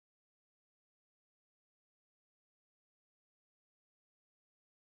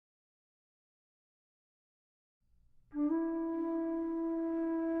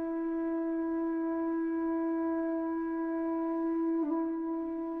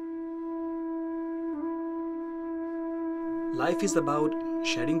Life is about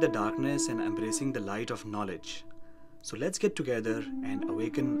shedding the darkness and embracing the light of knowledge. So let's get together and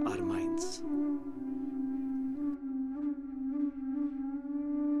awaken our minds.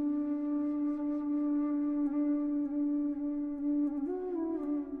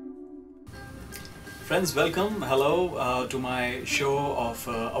 Friends, welcome. Hello to my show of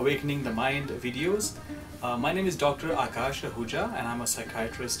Awakening the Mind videos. My name is Dr.Aakash Ahuja and I'm a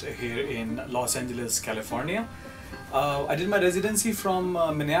psychiatrist here in Los Angeles, California. I did my residency from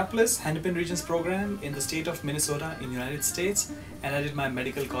Minneapolis, Hennepin Regions program in the state of Minnesota in the United States, and I did my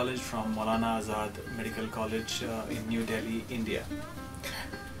medical college from Maulana Azad Medical College in New Delhi, India.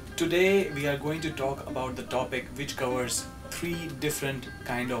 Today we are going to talk about the topic which covers three different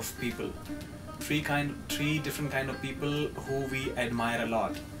kind of people. Three different kind of people who we admire a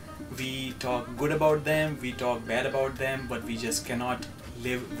lot. We talk good about them, we talk bad about them, but we just cannot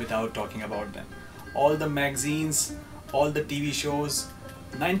live without talking about them. All the magazines, all the TV shows,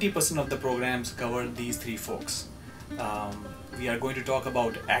 90% of the programs cover these three folks. We are going to talk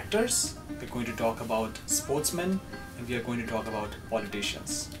about actors, we're going to talk about sportsmen, and we are going to talk about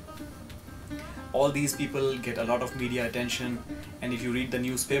politicians. All these people get a lot of media attention, and if you read the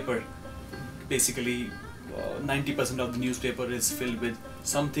newspaper, basically 90% of the newspaper is filled with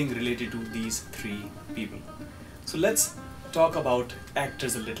something related to these three people. So let's talk about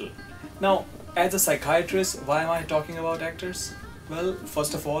actors a little. Now, as a psychiatrist, why am I talking about actors? Well,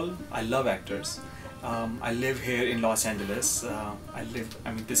 first of all, I love actors. I live here in Los Angeles.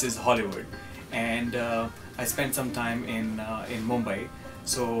 This is Hollywood, and I spent some time in Mumbai.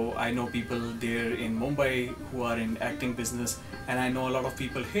 So I know people there in Mumbai who are in acting business, and I know a lot of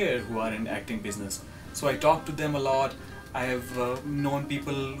people here who are in acting business. So I talk to them a lot. I have known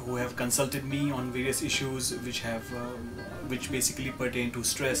people who have consulted me on various issues which basically pertain to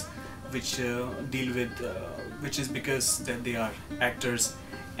stress, which which is because that they are actors.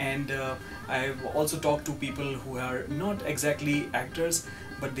 And I've also talked to people who are not exactly actors,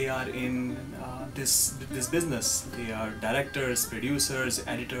 but they are in this business. They are directors, producers,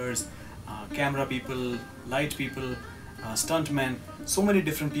 editors, camera people, light people, stuntmen, so many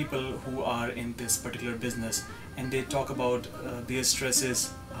different people who are in this particular business, and they talk about their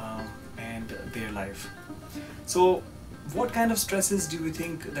stresses and their life. So what kind of stresses do you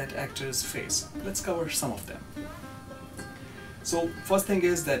think that actors face? Let's cover some of them. So first thing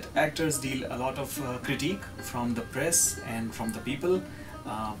is that actors deal a lot of critique from the press and from the people.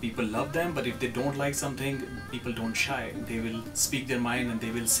 People love them, but if they don't like something, people don't shy. They will speak their mind and they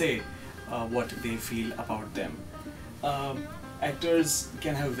will say what they feel about them. Actors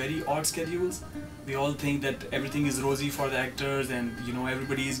can have very odd schedules. We all think that everything is rosy for the actors, and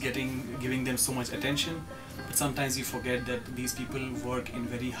everybody is giving them so much attention. But sometimes you forget that these people work in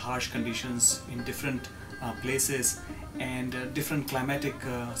very harsh conditions in different places and different climatic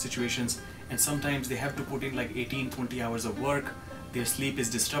situations, and sometimes they have to put in like 18-20 hours of work. Their sleep is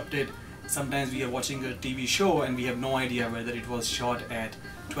disrupted. Sometimes we are watching a TV show and we have no idea whether it was shot at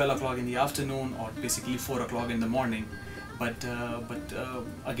 12 o'clock in the afternoon or basically 4 o'clock in the morning. But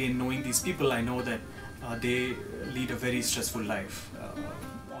again, knowing these people, I know that they lead a very stressful life.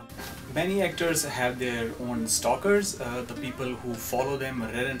 Many actors have their own stalkers, the people who follow them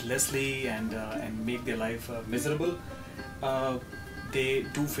relentlessly and make their life miserable. They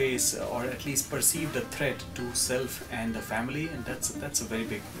do face or at least perceive the threat to self and the family, and that's a very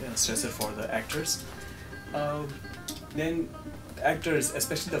big stressor for the actors. Then actors,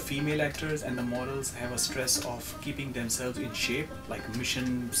 especially the female actors and the models, have a stress of keeping themselves in shape, like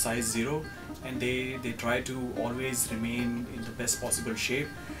mission size 0, and they try to always remain in the best possible shape,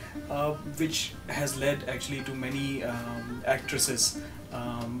 which has led actually to many actresses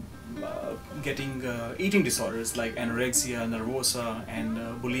getting eating disorders like anorexia nervosa and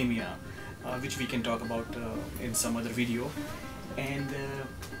bulimia, which we can talk about in some other video. And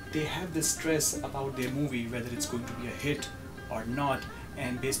they have this stress about their movie, whether it's going to be a hit or not,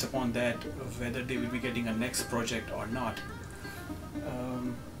 and based upon that, whether they will be getting a next project or not.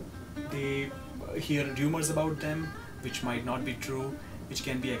 They hear rumors about them which might not be true, which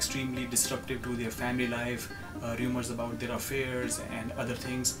can be extremely disruptive to their family life, rumors about their affairs and other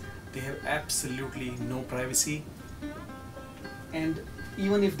things. They have absolutely no privacy, and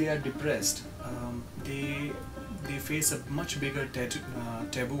even if they are depressed, they face a much bigger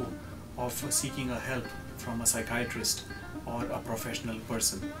taboo of seeking a help from a psychiatrist or a professional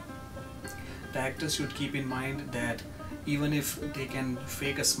person. The actors should keep in mind that even if they can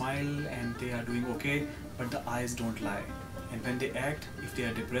fake a smile and they are doing okay, but the eyes don't lie, and when they act, if they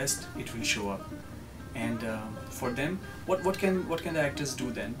are depressed, it will show up. And for them, what can the actors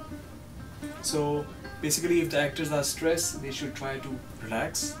do then? So basically, if the actors are stressed, they should try to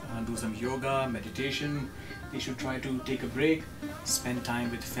relax, do some yoga, meditation. They should try to take a break, spend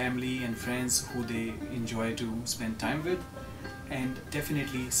time with family and friends who they enjoy to spend time with, and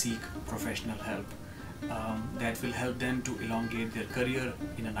definitely seek professional help. That will help them to elongate their career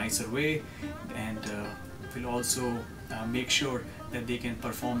in a nicer way, and will also make sure that they can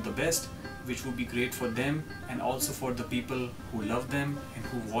perform the best, which will be great for them and also for the people who love them and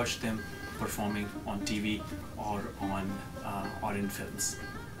who watch them performing on TV or in films.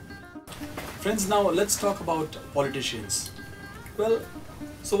 Friends, now let's talk about politicians. Well,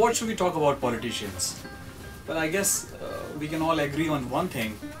 so what should we talk about politicians? Well, I guess we can all agree on one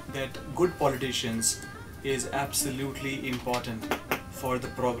thing, that good politicians is absolutely important for the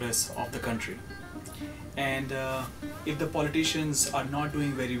progress of the country. And if the politicians are not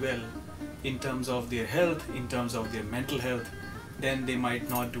doing very well in terms of their health, in terms of their mental health, then they might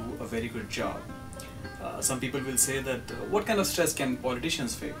not do a very good job. Some people will say that what kind of stress can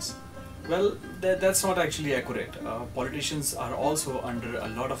politicians face? Well, that's not actually accurate. Politicians are also under a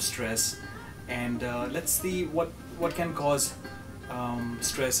lot of stress, and let's see what can cause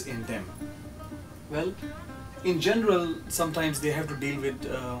stress in them. Well, in general, sometimes they have to deal with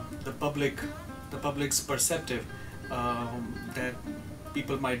the public's perceptive that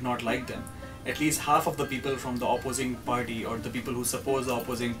people might not like them. At least half of the people from the opposing party or the people who support the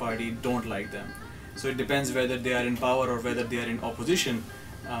opposing party don't like them. So it depends whether they are in power or whether they are in opposition,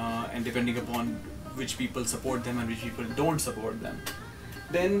 and depending upon which people support them and which people don't support them.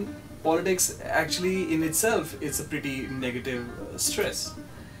 Then politics actually in itself is a pretty negative stress.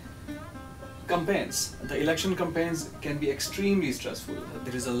 Campaigns, the election campaigns can be extremely stressful.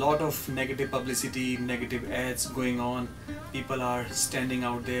 There is a lot of negative publicity, negative ads going on. People are standing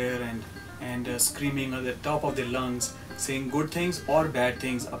out there and screaming at the top of their lungs, saying good things or bad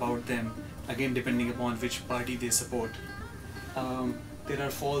things about them, again depending upon which party they support. There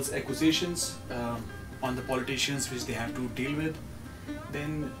are false accusations on the politicians which they have to deal with.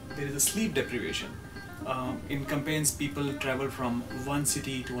 Then there is a sleep deprivation. In campaigns, people travel from one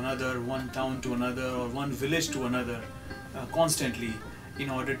city to another, one town to another, or one village to another constantly in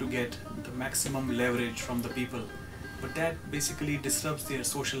order to get the maximum leverage from the people. But that basically disrupts their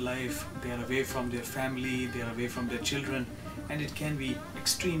social life. They are away from their family, they are away from their children, and it can be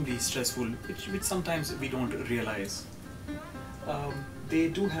extremely stressful, which sometimes we don't realize. They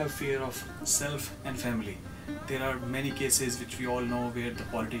do have fear of self and family. There are many cases which we all know where the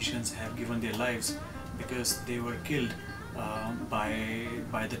politicians have given their lives because they were killed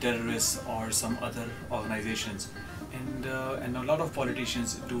by the terrorists or some other organizations, and a lot of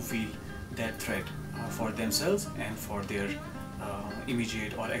politicians do feel that threat for themselves and for their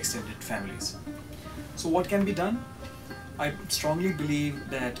immediate or extended families. So what can be done? I strongly believe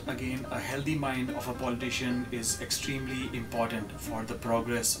that again a healthy mind of a politician is extremely important for the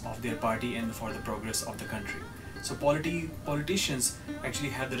progress of their party and for the progress of the country. So politicians actually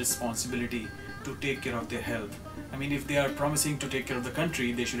have the responsibility to take care of their health. I mean, if they are promising to take care of the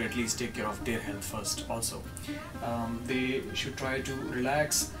country, they should at least take care of their health first also. They should try to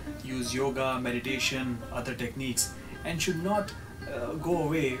relax, use yoga, meditation, other techniques, and should not go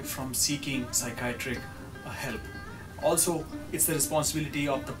away from seeking psychiatric help. Also, it's the responsibility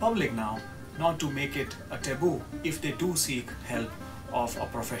of the public now not to make it a taboo if they do seek help of a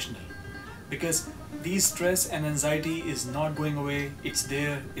professional. Because these stress and anxiety is not going away, it's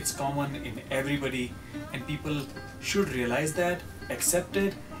there, it's common in everybody, and people should realize that, accept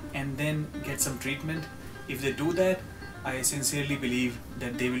it, and then get some treatment. If they do that, I sincerely believe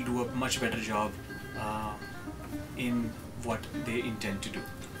that they will do a much better job in what they intend to do.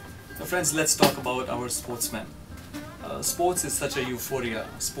 So friends, let's talk about our sportsmen. Sports is such a euphoria.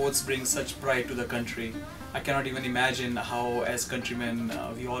 Sports brings such pride to the country. I cannot even imagine how, as countrymen,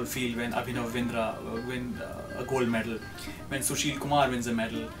 we all feel when Abhinav Bindra wins a gold medal, when Sushil Kumar wins a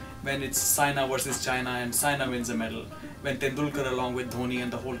medal, when it's Saina versus China and Saina wins a medal, when Tendulkar along with Dhoni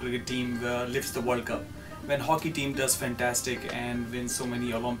and the whole cricket team lifts the World Cup, when hockey team does fantastic and wins so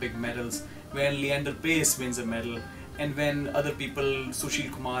many Olympic medals, when Leander Pace wins a medal, and when other people, Sushil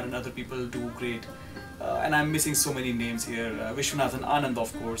Kumar and other people do great. And I'm missing so many names here, Vishwanathan Anand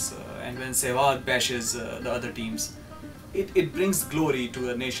of course, and when Sehwag bashes the other teams. It brings glory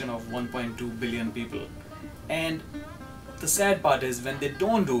to a nation of 1.2 billion people. And the sad part is when they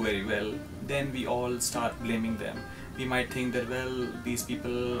don't do very well, then we all start blaming them. We might think that, well, these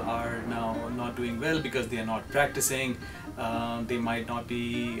people are now not doing well because they are not practicing, they might not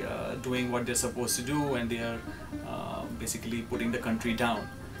be doing what they're supposed to do, and they are basically putting the country down,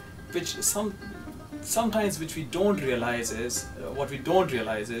 which sometimes which we don't realize is, what we don't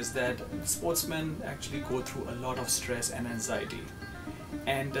realize is that sportsmen actually go through a lot of stress and anxiety,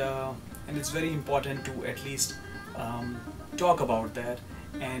 and it's very important to at least talk about that,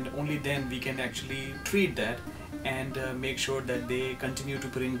 and only then we can actually treat that and make sure that they continue to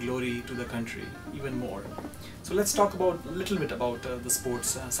bring glory to the country even more. So let's talk about a little bit about the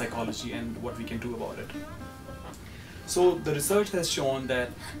sports psychology and what we can do about it. So the research has shown that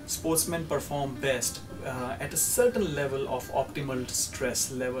sportsmen perform best at a certain level of optimal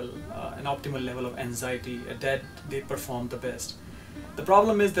stress level, an optimal level of anxiety. At that they perform the best. The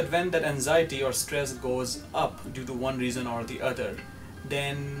problem is that when that anxiety or stress goes up due to one reason or the other,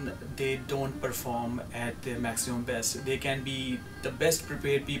 then they don't perform at their maximum best. They can be the best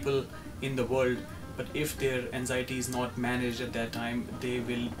prepared people in the world, but if their anxiety is not managed at that time, they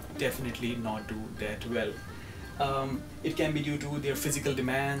will definitely not do that well. It can be due to their physical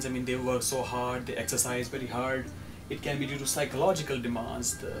demands. I mean, they work so hard, they exercise very hard. It can be due to psychological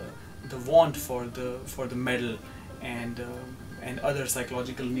demands, the want for the medal, and other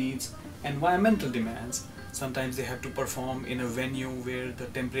psychological needs. Environmental demands. Sometimes they have to perform in a venue where the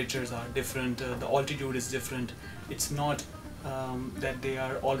temperatures are different, the altitude is different. It's not that they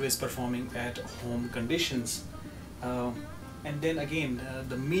are always performing at home conditions. And then again,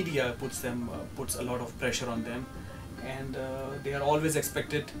 the media puts a lot of pressure on them, and they are always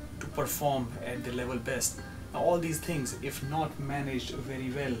expected to perform at the level best. Now, all these things, if not managed very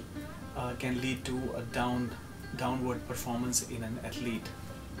well, can lead to a downward performance in an athlete.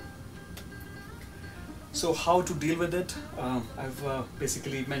 So how to deal with it? I've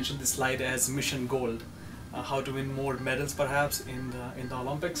basically mentioned this slide as mission goal, how to win more medals perhaps in the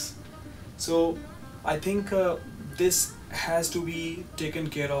Olympics. So I think this has to be taken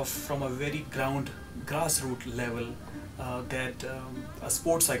care of from a very grassroots level, that a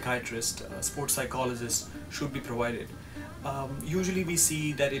sports psychiatrist, a sports psychologist should be provided. Usually we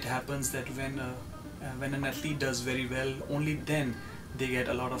see that it happens that when an athlete does very well, only then they get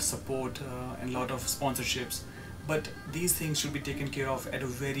a lot of support and a lot of sponsorships. But these things should be taken care of at a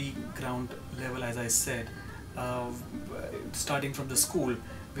very ground level, as I said, starting from the school,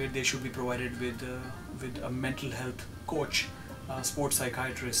 where they should be provided with a mental health coach, sports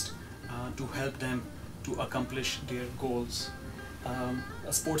psychiatrist, to help them to accomplish their goals.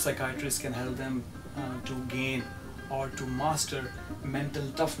 A sports psychiatrist can help them to gain or to master mental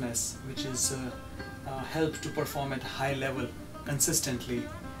toughness, which is help to perform at high level consistently.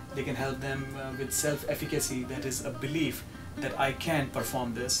 They can help them with self-efficacy, that is a belief that I can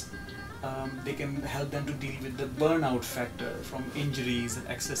perform this. They can help them to deal with the burnout factor from injuries and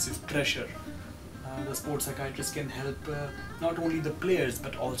excessive pressure. The sports psychiatrist can help not only the players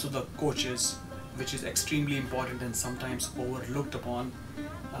but also the coaches, which is extremely important and sometimes overlooked upon.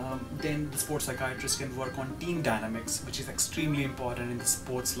 Then the sports psychiatrist can work on team dynamics, which is extremely important in the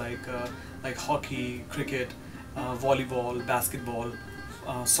sports like hockey, cricket, volleyball, basketball,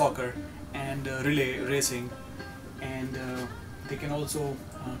 soccer, and relay racing. And they can also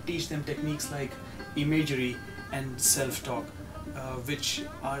teach them techniques like imagery and self-talk, which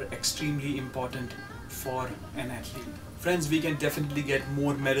are extremely important for an athlete. Friends, we can definitely get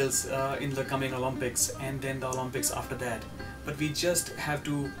more medals in the coming Olympics and then the Olympics after that. But we just have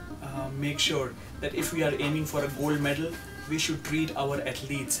to make sure that if we are aiming for a gold medal, we should treat our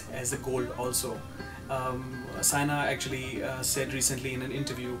athletes as a gold also. Saina actually said recently in an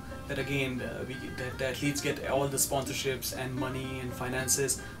interview that again that the athletes get all the sponsorships and money and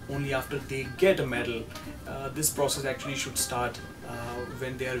finances only after they get a medal. This process actually should start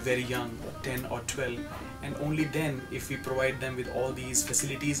when they are very young, 10 or 12, and only then, if we provide them with all these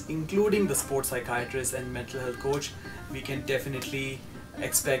facilities, including the sports psychiatrist and mental health coach, we can definitely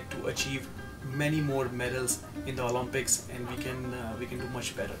expect to achieve many more medals in the Olympics, and we can do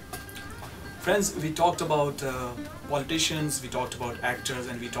much better. Friends, we talked about politicians, we talked about actors,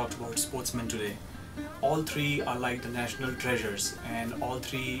 and we talked about sportsmen today. All three are like the national treasures, and all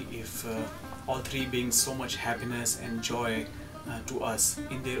three being so much happiness and joy to us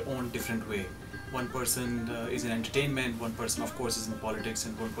in their own different way. One person is in entertainment, one person of course is in politics,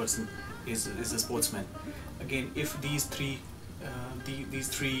 and one person is a sportsman. Again, if these three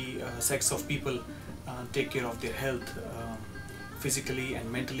sects of people take care of their health physically and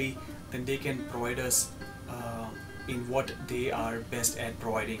mentally, then they can provide us in what they are best at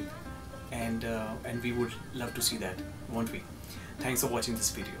providing, and we would love to see that, won't we? Thanks for watching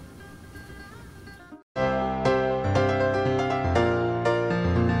this video.